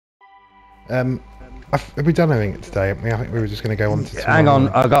Have we done anything today? I mean, I think we were just going to go on to Hang on,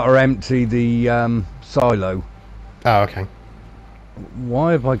 tomorrow. I got to empty the silo. Oh, okay.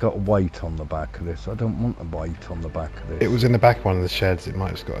 Why have I got weight on the back of this? I don't want the weight on the back of this. It was in the back of one of the sheds. It might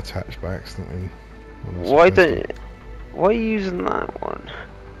have just got attached by accident. Why are you using that one?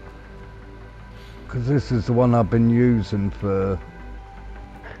 Because this is the one I've been using for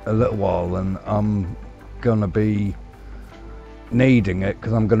a little while, and I'm gonna be needing it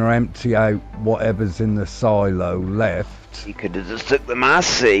because I'm gonna empty out whatever's in the silo left. You could have just took the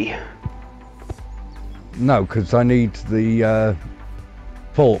massey. No, because I need the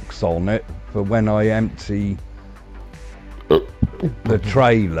forks on it for when I empty the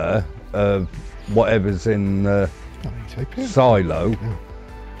trailer of whatever's in the silo.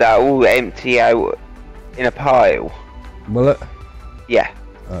 That will empty out in a pile. Will it? Yeah.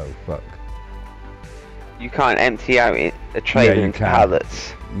 Oh fuck. You can't empty out a trailer you into can.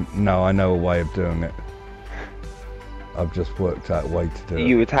 pallets. No, I know a way of doing it. I've just worked out a way to do it.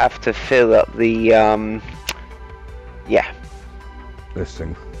 You would have to fill up the yeah. This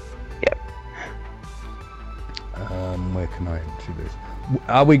thing. Yep. Where can I empty this?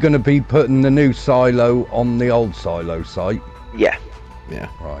 Are we going to be putting the new silo on the old silo site? Yeah. Yeah.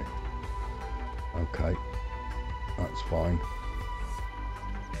 Right. Okay. That's fine.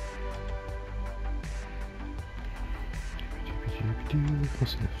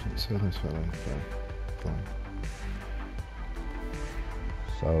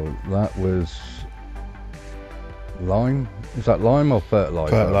 So that was lime. Is that lime or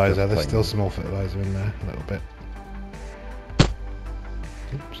fertilizer? Fertilizer. There's still some more fertilizer in there, a little bit.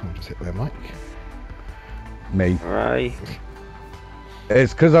 Oops, someone just hit their mic. Me. Right.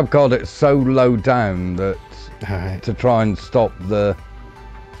 It's because I've got it so low down that Alright. to try and stop the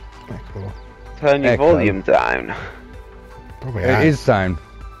Cool. Turn your Echo. volume down. Probably It is down.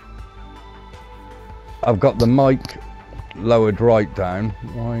 I've got the mic lowered right down.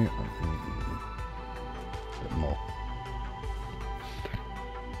 Why? A bit more.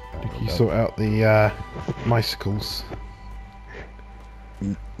 Did you sort out the bicycles?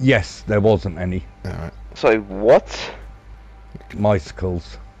 Yes, there wasn't any Alright. So what?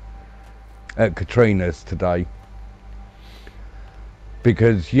 bicycles at Katrina's today.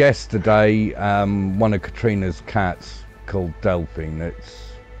 Because yesterday, one of Katrina's cats called Delphine,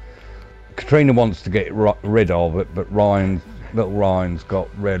 Katrina wants to get rid of it, but little Ryan's got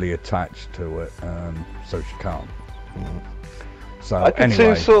really attached to it, so she can't. So I could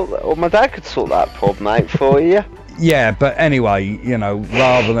anyway, soon or my dad could sort that problem out for you. yeah, but anyway, you know,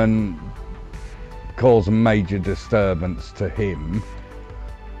 rather than cause a major disturbance to him,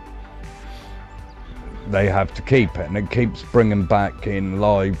 they have to keep it, and it keeps bringing back in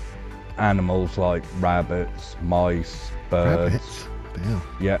live animals like rabbits, mice, birds. Rabbits? Damn.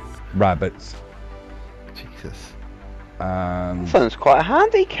 Yeah, rabbits. Jesus. Sounds quite a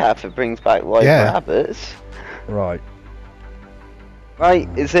handicap. It brings back live Yeah. rabbits. Right. Right,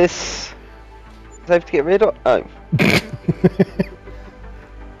 is this safe to get rid of? Oh.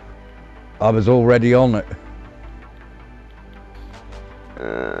 I was already on it.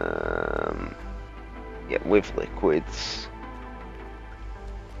 Yeah, with liquids.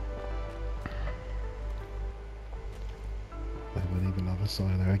 They will leave another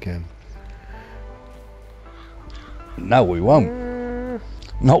silo again. No, we won't.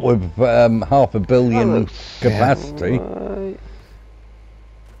 Not with half a billion capacity. Right.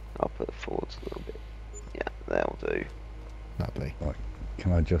 I'll put it forwards a little bit. Yeah, that'll do. Lovely. Right.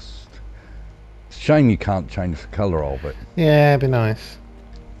 Can I just... It's a shame you can't change the colour of it. Yeah, it'd be nice.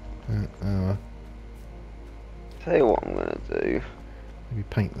 Tell you what I'm gonna do. Maybe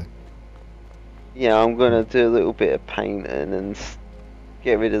paint the... Yeah, I'm gonna do a little bit of painting and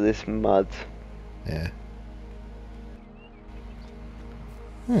get rid of this mud. Yeah.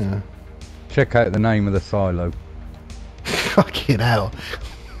 Yeah. Check out the name of the silo. Fucking hell.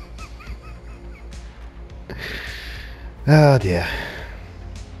 Oh dear.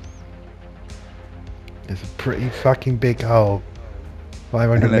 It's a pretty fucking big hole.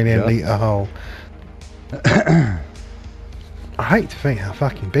 500 million litre hole. I hate to think how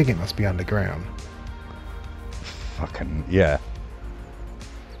fucking big it must be underground. Fucking, yeah.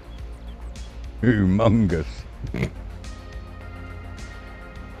 Humongous.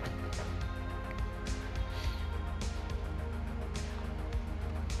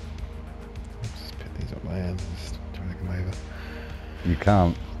 Just pick these up my hand and just drag them over. You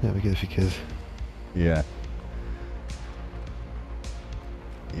can't. That'd be good if you could. Yeah.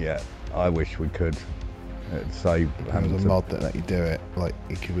 Yeah, I wish we could. It'd save There having was a to... mod that let you do it, like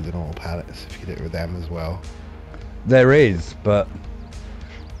you could with the normal pallets, if you did it with them as well. There is, but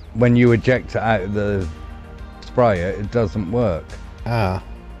when you eject it out of the sprayer, it doesn't work. Ah.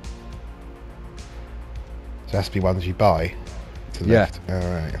 So it has to be ones you buy to Yeah. lift.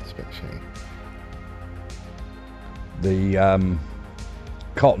 Alright, that's a bit shitty. The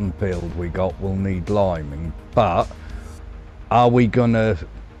cotton field we got will need liming, but are we gonna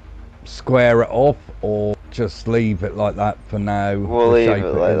square it off or just leave it like that for now? We'll the leave shape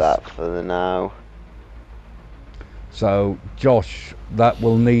it like is? that for the now. So Josh, that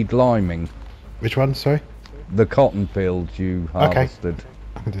will need liming. Which one, sorry? The cotton field you harvested.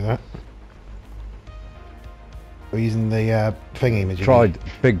 I can do that. We're using the thingy image.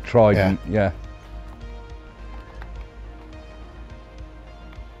 Big trident, yeah.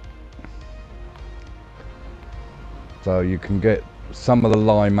 So you can get some of the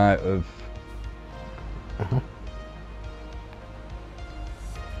lime out of.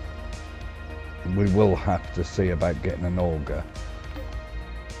 We will have to see about getting an auger.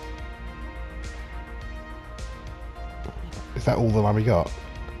 Is that all the one we got?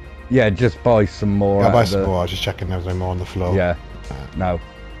 Yeah, just buy some more. I'll out buy of some the- more. I was just checking there was no more on the floor. Yeah. No.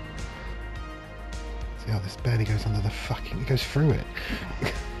 See how this barely goes under the fucking... It goes through it.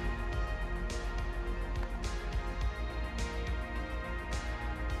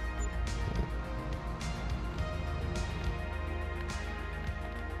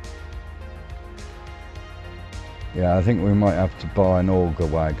 Yeah, I think we might have to buy an auger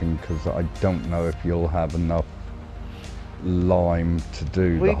wagon because I don't know if you'll have enough lime to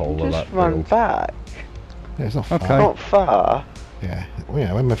do We the whole can of just that run field. back. Yeah, it's not far. Okay. Not far. Yeah. Well,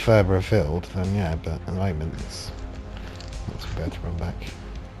 yeah, when we're further afield, then yeah, but at the moment it's not so bad to run back.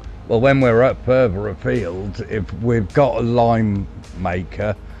 Well, when we're up further afield, if we've got a lime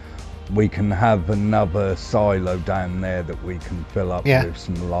maker, we can have another silo down there that we can fill up Yeah. with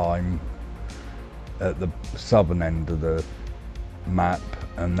some lime at the southern end of the map,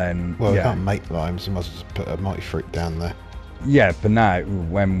 and then Well, we yeah, can't make limes, we must just put a mighty fruit down there. yeah. For now,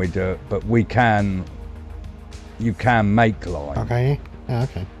 when we do it, but we can. You can make lime. Okay, yeah,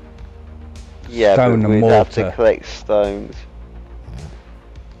 okay. Yeah, Stone but and we'd have to mortar. collect stones.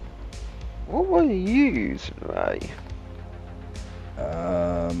 What will you use, Ray?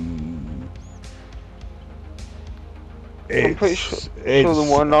 I'm pretty sure the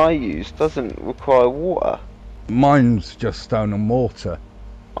one I use doesn't require water. Mine's just stone and mortar.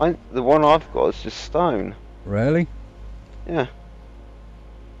 The one I've got is just stone. Really? Yeah.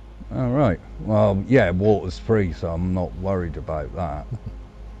 All right. Well, yeah, water's free, so I'm not worried about that.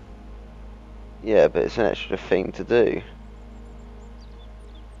 Yeah, but it's an extra thing to do.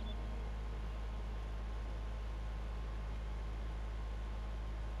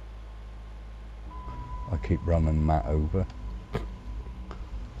 I keep running Matt over.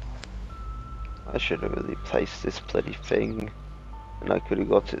 I should have really placed this bloody thing. And I could have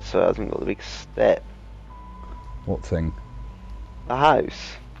got it so it hasn't got the big step. What thing? The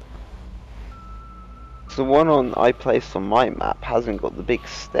house. So the one I placed on my map hasn't got the big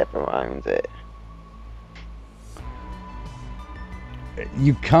step around it.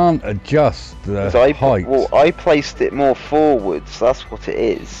 You can't adjust the 'Cause height. I placed it more forwards, that's what it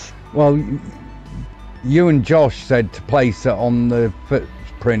is. Well, you and Josh said to place it on the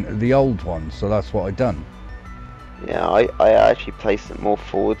footprint of the old one, so that's what I done. Yeah, I actually placed it more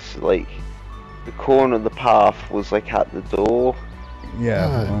forwards, so like the corner of the path was like at the door, Yeah.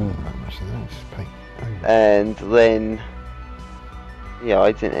 Oh, well, not much of that, just paint over. and then yeah,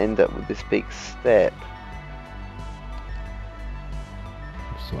 I didn't end up with this big step.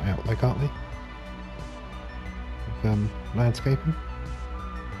 Sort out though, can't we? With, landscaping.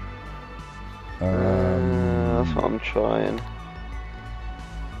 That's what I'm trying.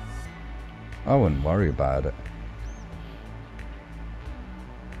 I wouldn't worry about it.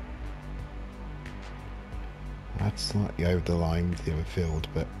 That's slightly over the line with the other field,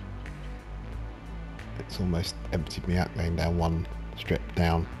 but it's almost emptied me out going down one strip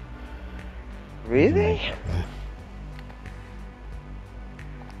down. Really? Yeah.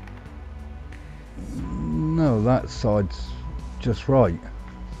 No, that side's just right.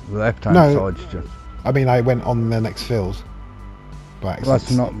 The left-hand No. side's just. I mean, I went on the next field. By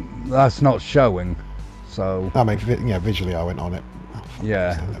accident. That's not showing. So I mean, yeah, visually I went on it. Oh, fuck,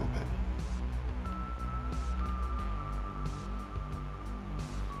 Yeah. just a little bit.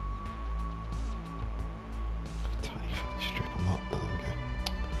 Tiny fucking strip on that. There we go.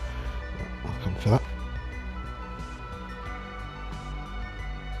 I'll come for that.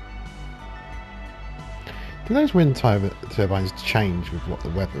 Do those wind turbines change with what the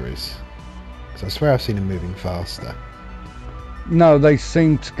weather is? Because I swear I've seen them moving faster. No, they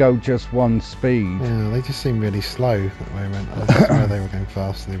seem to go just one speed. Yeah, they just seem really slow at the moment. I swear they were going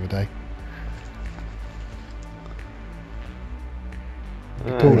fast the other day.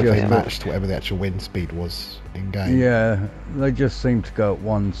 It'd be cool if they matched whatever the actual wind speed was in game. Yeah, they just seem to go at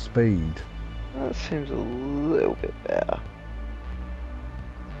one speed. That seems a little bit better.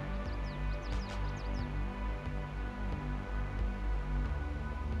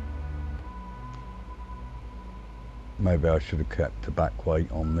 Maybe I should have kept a back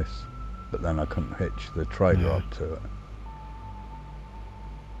weight on this, but then I couldn't hitch the trailer up to it.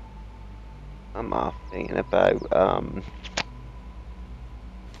 I'm thinking about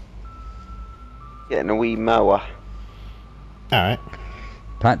getting a wee mower. Alright.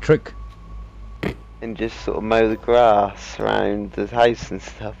 Patrick? And just sort of mow the grass around the house and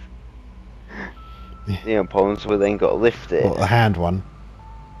stuff. Yeah. You know, problems where they ain't got to lift it. What, the hand one?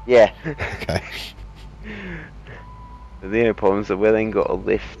 Yeah. Okay. The only problems are where they ain't got to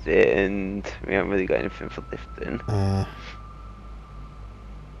lift it, and we haven't really got anything for lifting.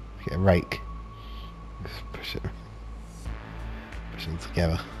 Get a rake. Just push it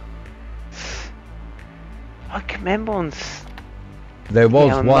together. I can remember on. There was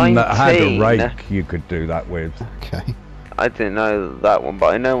Yeah, one that had a 19. rake you could do that with. Okay. I didn't know that one,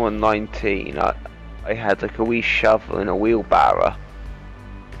 but I know on 19 I had like a wee shovel and a wheelbarrow.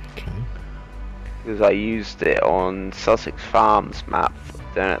 Okay. Because I used it on Sussex Farms map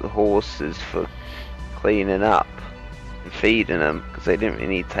down at the horses for cleaning up and feeding them, because they didn't really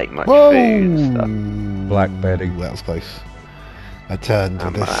need to take much food and stuff. Black Betty. That was close. I turned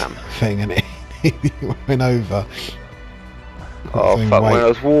with this Bam. thing and it went over. Oh Thing fuck! weight. When I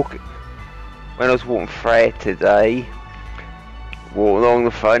was walking Freya today, walking along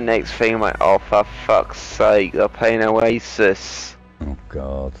the phone, next thing I'm like, oh for fuck's sake, they're playing Oasis. Oh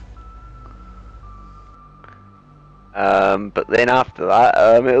God. But then after that,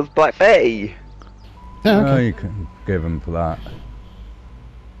 it was Black Betty. Yeah, Oh, okay. you can give them for that.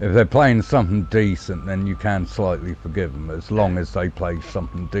 If they're playing something decent, then you can slightly forgive them, as long as they play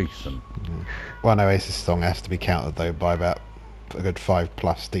something decent. One Oasis song has to be counted though by about a good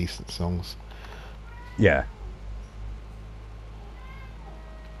 5+ decent songs. Yeah.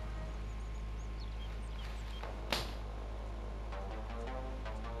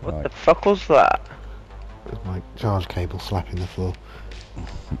 What Right. the fuck was that? It was my charge cable slapping the floor.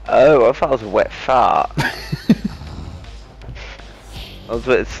 Oh, I thought it was a wet fart. I was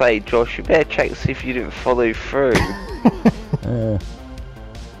about to say, Josh, you better check to see if you didn't follow through. Yeah.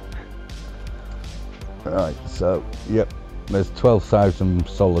 Right, so, yep, there's 12,000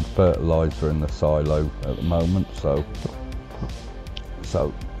 solid fertiliser in the silo at the moment, so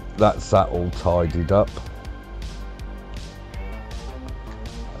that's that all tidied up.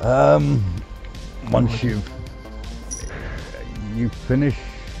 Once you've finished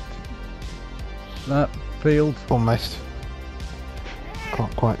that field, Almost.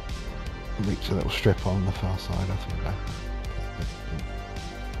 Can't quite reach a little strip on the far side, I think. No.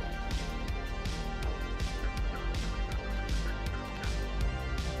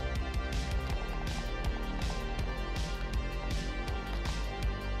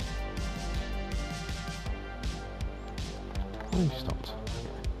 Oh, you stopped.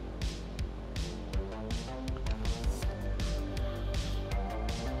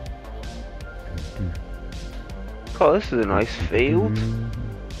 God, this is a nice field.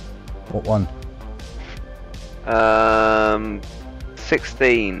 what one?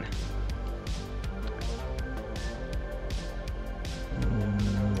 16.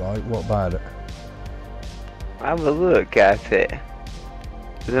 Right, what about it? Have a look at it.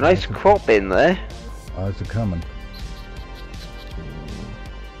 There's a nice crop in there. How's it coming?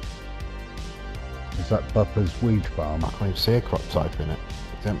 Is that Buffer's weed farm? I can't even see a crop type in it.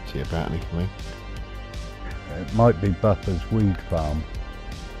 It's empty apparently for me. It might be Buffer's weed farm.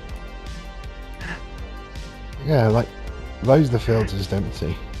 Yeah, like those the fields are just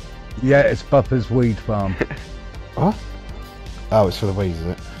empty. Yeah, it's Buffer's weed farm. What? Oh, it's for the weeds, is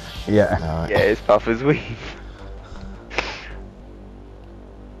it? Yeah. Alright. Yeah, it's Buffer's weed.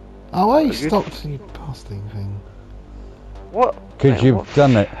 Oh, why you Good. stopped you blasting thing? What? Because Wait, you've what?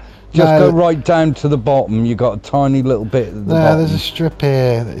 done it. Just No, go right down to the bottom. You got a tiny little bit at the No, bottom. there's a strip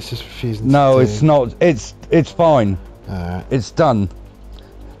here that it's just refusing No, to it's do. not. It's fine. Alright. It's done.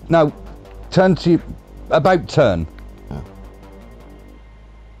 Now, turn to about turn. Oh.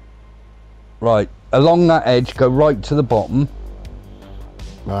 Right, along that edge, go right to the bottom.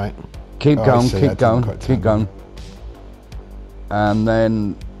 Right. Keep Oh, I going, see, keep that going, didn't quite keep turn. going. And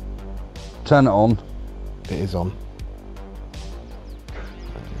then turn it on. It is on.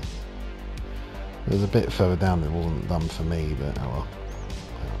 There's a bit further down that wasn't done for me, but oh well.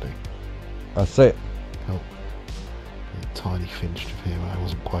 That'll do. That's it. Oh. A tiny finch of here where I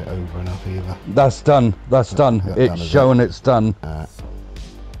wasn't quite over enough either. That's done. That's done. It's showing it's done.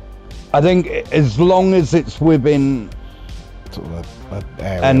 I think as long as it's within sort of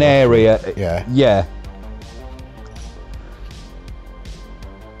area. An area. Yeah. Yeah.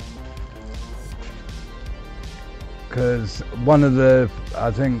 Because one of the, I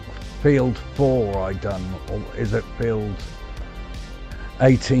think, field 4 I done, or is it field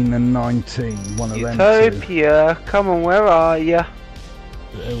 18 and 19? One of them two. Utopia, come on, where are ya?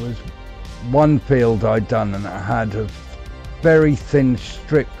 There was one field I done and it had a very thin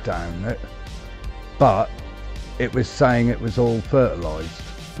strip down it, but it was saying it was all fertilised.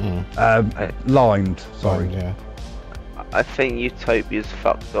 Limed, sorry. Yeah. I think Utopia's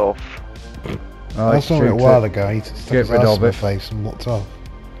fucked off. I saw it a while ago. He stuck Get his rid ass of in my it. face and walked off.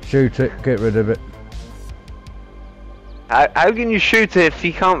 Shoot it, get rid of it. How can you shoot it if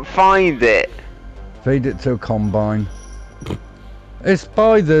you can't find it? Feed it to a combine. It's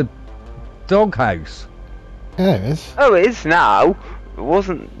by the doghouse. Yeah, it is. Oh, it is now. It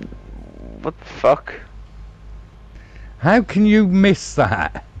wasn't. What the fuck? How can you miss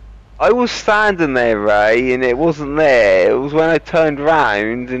that? I was standing there, Ray, and it wasn't there. It was when I turned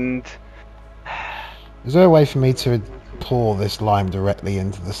round and... Is there a way for me to pour this lime directly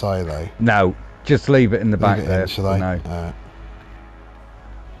into the silo? No, just leave it in the back Leave it there. in, shall I? No.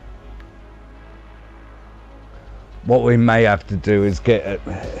 What we may have to do is get,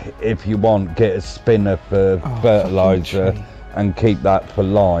 if you want, get a spinner for fertiliser and keep that for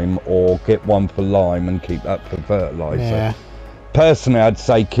lime, or get one for lime and keep that for fertiliser. Yeah. Personally, I'd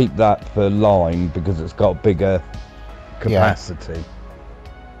say keep that for lime because it's got bigger capacity.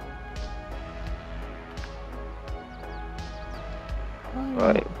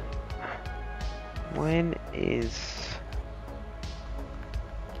 Right. When is...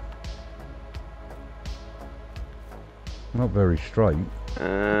 Not very straight.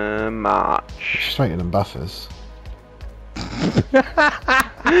 March. Straighter than buffers.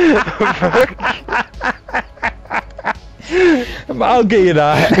 I'll give you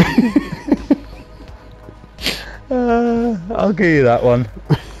that. I'll give you that one.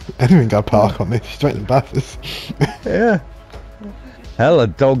 Anyone got a park on this? Straighter than buffers. Yeah. Hell, a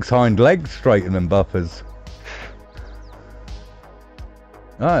dog's hind legs straighter than buffers.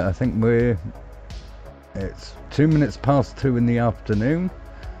 Right, I think it's 2 minutes past 2 in the afternoon,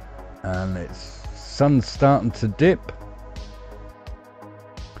 and it's sun's starting to dip.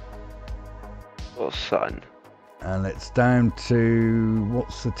 What sun? And it's down to,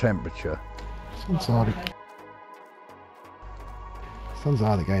 what's the temperature? Sun's hardly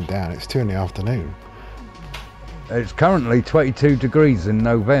going down. It's 2 in the afternoon. It's currently 22 degrees in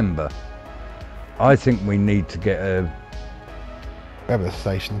November. I think we need to get a... weather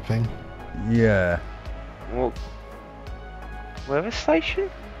station thing. Yeah. What? Weather station?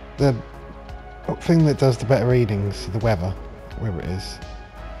 The thing that does the better readings of the weather, wherever it is.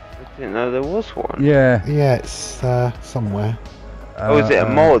 I didn't know there was one. Yeah. Yeah, it's somewhere. Oh, is it a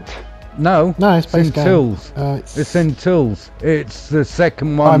mod? No. No, it's in based down. Tools. It's in Tools. It's the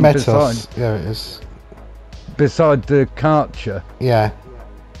second one beside, There it is. beside the Karcher. Yeah.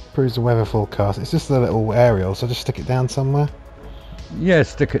 Proves the weather forecast. It's just a little aerial, so just stick it down somewhere. Yeah,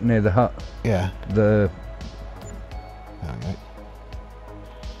 stick it near the hut. Yeah. The... There we go.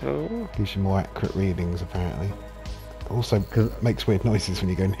 Oh. Gives you more accurate readings, apparently. Also makes weird noises when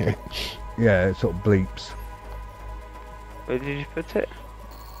you go near it. Yeah, it sort of bleeps. Where did you put it?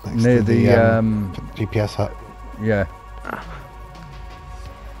 Next Near to the GPS hut. Yeah.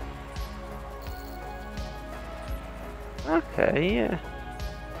 Okay, yeah.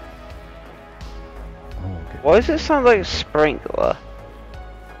 Oh, okay. Why does it sound like a sprinkler?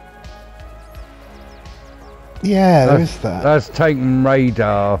 Yeah, there is that. That's taking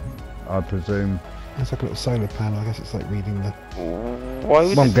radar, I presume. It's like a little solar panel. I guess it's like reading the... Why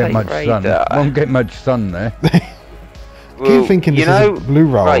would Won't it get take much radar? sun. Won't get much sun there. Keep thinking this is a blue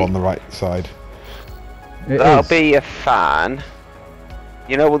roll right, on the right side. that'll be a fan.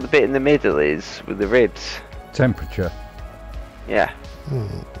 You know what the bit in the middle is with the ribs? Temperature. Yeah. Well,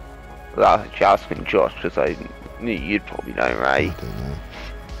 I was actually asking Josh because I knew you'd probably know, I right? don't know.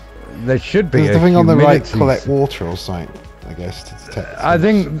 There should be There's a the thing on the right humidity collect water or something, I guess. To detect I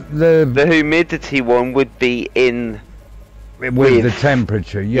think The humidity one would be in with the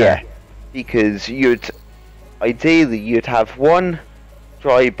temperature, yeah. because ideally you'd have one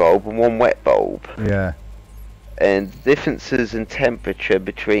dry bulb and one wet bulb, Yeah. and differences in temperature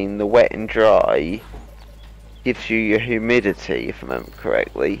between the wet and dry gives you your humidity, if I remember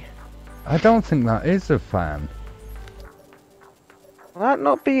correctly. I don't think that is a fan. Will that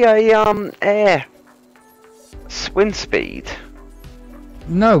not be a air wind speed?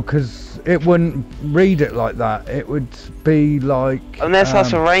 No, because it wouldn't read it like that. It would be like... Unless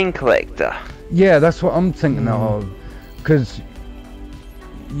that's a rain collector. Yeah, that's what I'm thinking of. Because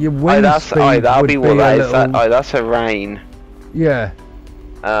your Oh, wind that's, speed that'll would be what that a is. little... That's a rain. Yeah.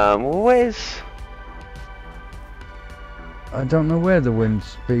 Well, where's... I don't know where the wind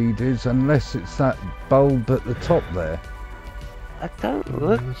speed is, unless it's that bulb at the top there. I don't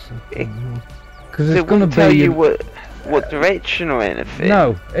look... Because it's It going to wouldn't tell be... you what direction or anything.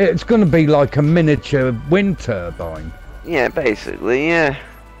 No, it's going to be like a miniature wind turbine. Yeah, basically, yeah.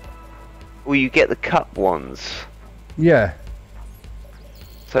 Well, you get the cup ones. Yeah,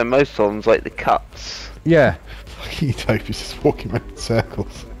 So most of them's like the cups. yeah. Utopia's just walking around in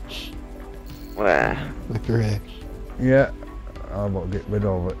circles. Where? Look at her. Yeah, I want to get rid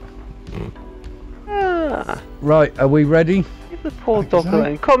of it. Ah, Right, are we ready? leave the poor think dog so.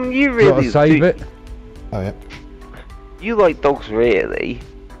 alone. Come, you Gotta really save do, it? Oh yeah. You like dogs, really?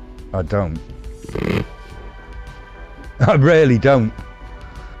 I don't. I really don't.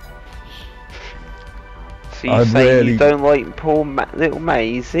 So you I say really- you don't like poor little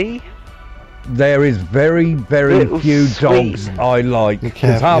Maisie? There is very, very Little few sweet. dogs I like. Be Because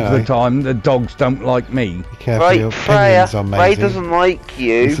careful, half you the know. time the dogs don't like me. Be careful your Right, Freya. opinions on Ray Maisie. doesn't like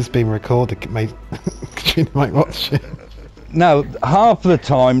you. This has been recorded. Katrina might watch it. No, half the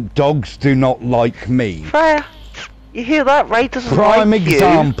time dogs do not like me. Freya, you hear that? Ray doesn't Prime like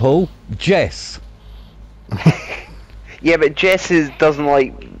example, Jess. you. Yeah, but Jess doesn't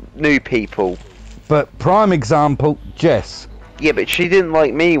like new people. But prime example, Jess. Yeah, but she didn't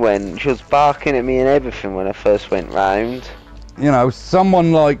like me when she was barking at me and everything when I first went round. You know,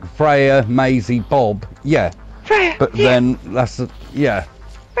 someone like Freya, Maisie, Bob, yeah. Freya, But yeah, then that's yeah.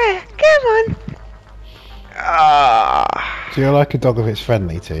 Freya, come on. Ah. Do you like a dog if it's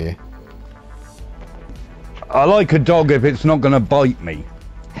friendly to you? I like a dog if it's not going to bite me.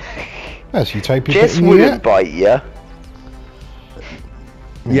 Yes, Utopia's Jess hitting you wouldn't yet? bite you.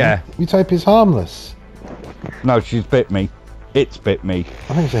 Yeah. Utopia's harmless. No, she's bit me. It's bit me.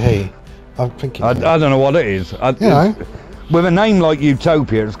 I think it's a he. I'm thinking. I don't know what it is. You know, With a name like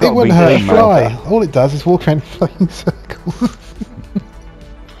Utopia, it's it got to be wouldn't hurt a female. fly. All it does is walk around in flying circles.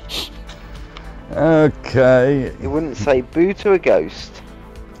 Okay. You wouldn't say boo to a ghost.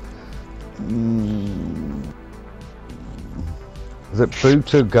 Is it boo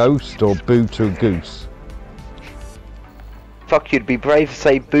to a ghost or boo to a goose? Fuck, you'd be brave to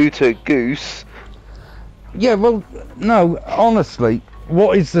say boo to a goose. Yeah, well, no, honestly,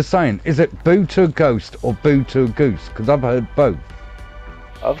 what is the saying? Is it boo to a ghost or boo to a goose? Because I've heard both.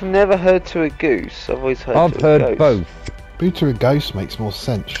 I've never heard to a goose. I've always heard I've to a heard ghost. both. Boo to a ghost makes more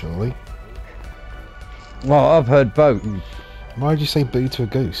sense, surely. Well, I've heard both. Why would you say boo to a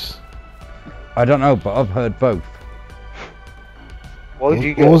goose? I don't know, but I've heard both. Why would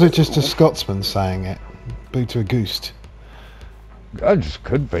you Or go? was it just a Scotsman saying it? Boo to a goose. I just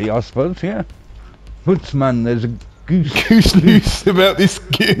could be, I suppose, yeah. Woodsman, there's a goose. Goose loose about this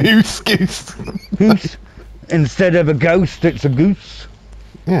goose. Goose. Instead of a ghost, it's a goose.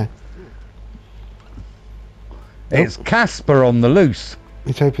 Yeah. It's Casper on the loose.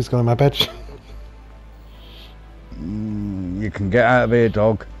 Utopia's gone in my bed. You can get out of here,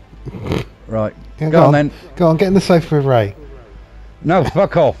 dog. Right. Yeah, Go on then. Go on, get in the sofa with Ray. No,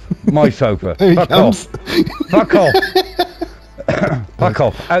 fuck off. My sofa. There he Fuck comes. off. Fuck off. Fuck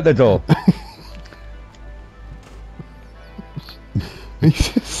off. Out the door.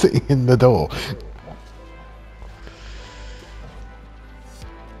 He's just sitting in the door.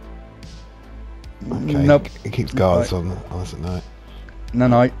 Okay. Nope. He keeps guards on us at night. No,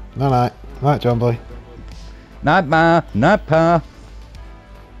 no. No, night. Night, John boy. Night, ma. Night, pa.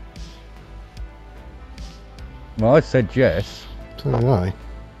 Well, I said yes. So did I.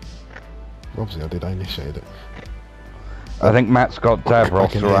 Obviously, I did. I initiated it. I think Matt's got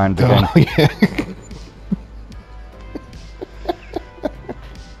Davros Fucking around hell. again. Oh, yeah.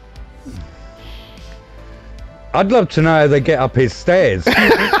 I'd love to know how they get up his stairs.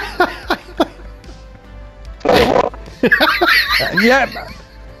 Yep.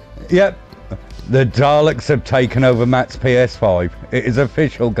 Yep. The Daleks have taken over Matt's PS5. It is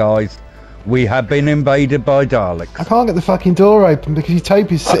official, guys. We have been invaded by I Daleks. can't get the fucking door open because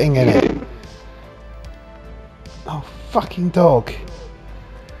Utopia's sitting in it. Oh, fucking dog.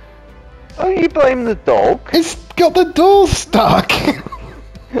 Oh, you blame the dog? It's got the door stuck.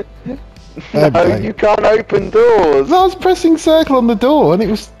 No, Okay. you can't open doors. I was pressing circle on the door and it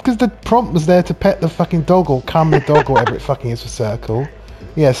was because the prompt was there to pet the fucking dog or calm the dog or whatever it fucking is for circle.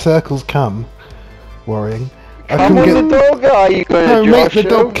 Yeah, circles come. Worrying. I Come couldn't on the dog, are you going No, to make the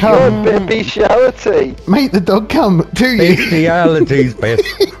dog come. You're a bit bestiality. Make the dog come, do you? Bestiality's best,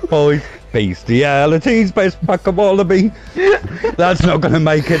 boys. Bestiality's best. Fuck 'em all to me. That's not going to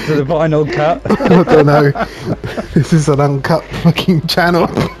make it to the final cut. I don't know. This is an uncut fucking channel.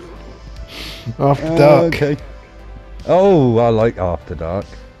 After dark. Okay. Oh, I like After Dark.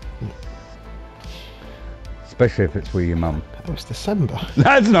 Especially if it's with your mum. Oh, it's December.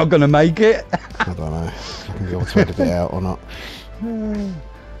 That's not going to make it. I don't know. If I can be able to edit it out or not.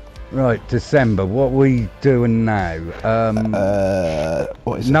 Right, December. What we doing now?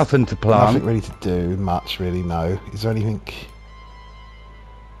 What is it? Nothing to plant. Nothing really to do. Much really. No. Is there anything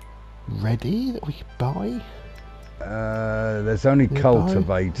ready that we could buy? There's only Can we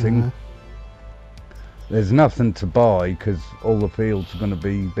cultivating. buy? There's nothing to buy because all the fields are going to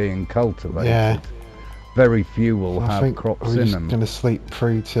be being cultivated. Yeah. Very few will I have think crops we're in just them. going to sleep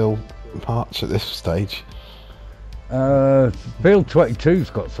through till March at this stage. Field 22's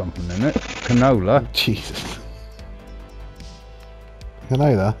got something in it. Canola. Jesus. You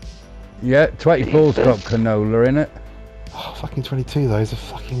know that? Yeah, 24's got canola in it. Oh, fucking 22 those are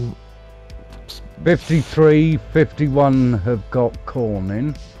fucking... 53, 51 have got corn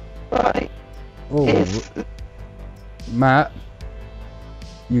in. Right. Oh, Matt,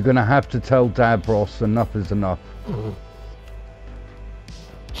 you're going to have to tell Davros enough is enough.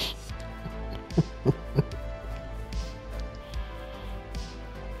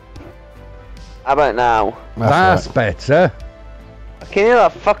 How about now? That's right. better. I can hear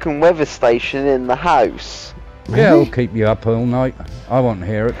that fucking weather station in the house. Yeah, I'll Really? keep you up all night. I won't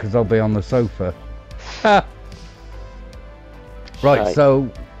hear it because I'll be on the sofa. Ha. Right, so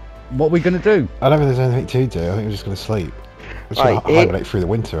what are we going to do? I don't think there's anything to do. I think we're just going to sleep. We're just Right, going to hibernate through the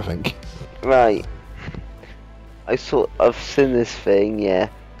winter, I think. Right. I've seen this thing, yeah.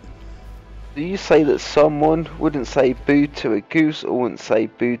 Do you say that someone wouldn't say boo to a goose or wouldn't say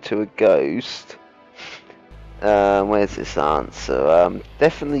boo to a ghost? Where's this answer?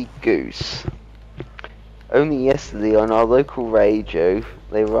 Definitely goose. Only yesterday on our local radio,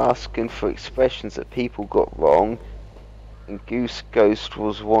 they were asking for expressions that people got wrong, and goose ghost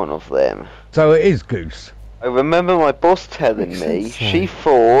was one of them. So it is goose. I remember my boss telling Makes me sense, she though.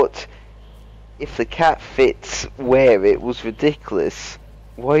 thought if the cat fits wear it was ridiculous.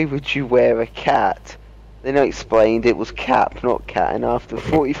 Why would you wear a cat? Then I explained it was cap, not cat, and after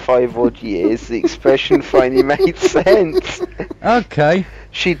 45 odd years, the expression finally made sense. Okay.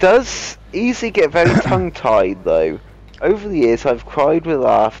 She does easily get very tongue-tied, though. Over the years, I've cried with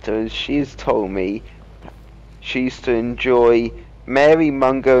laughter, and she has told me she used to enjoy Mary,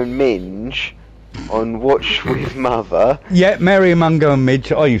 Mungo, and Minge on Watch with Mother, Yeah, Mary, Mungo and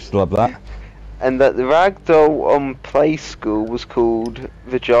Midge. I used to love that. and that the rag doll on Play School was called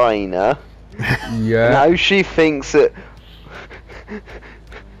Vagina. Yeah. Now she thinks that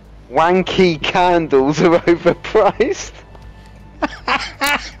wanky candles are overpriced.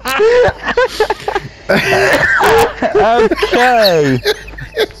 Okay.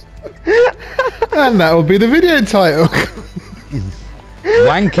 And that will be the video title.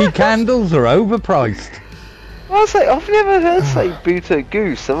 Wanky candles are overpriced. I was like, I've never heard say boo to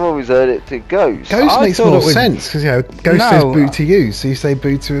goose. I've always heard it to ghost. Ghost I makes thought more it was- sense because, you know, ghost No, says boo to you, so you say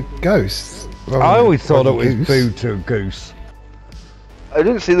boo to a ghost. rather I than always thought it bloody was goose. boo to a goose. I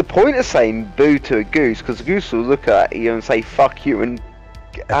didn't see the point of saying boo to a goose, because the goose will look at you and say fuck you and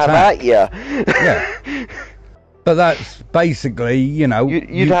have Attack. at you. Yeah. But that's basically, you know,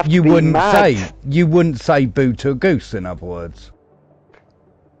 You'd have to you be wouldn't mad. you wouldn't say boo to a goose, in other words.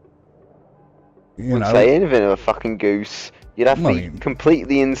 You Wouldn't know, say anything of a fucking goose. You'd have to Well, be you-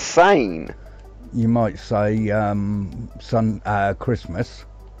 completely insane. you might say Christmas.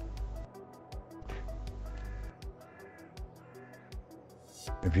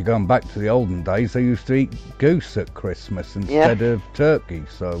 If you're going back to the olden days, they used to eat goose at Christmas instead of turkey,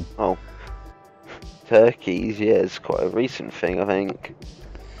 so... Oh. Turkeys, yeah, it's quite a recent thing, I think.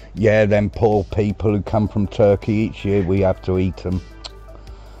 Yeah, them poor people who come from Turkey each year, we have to eat them.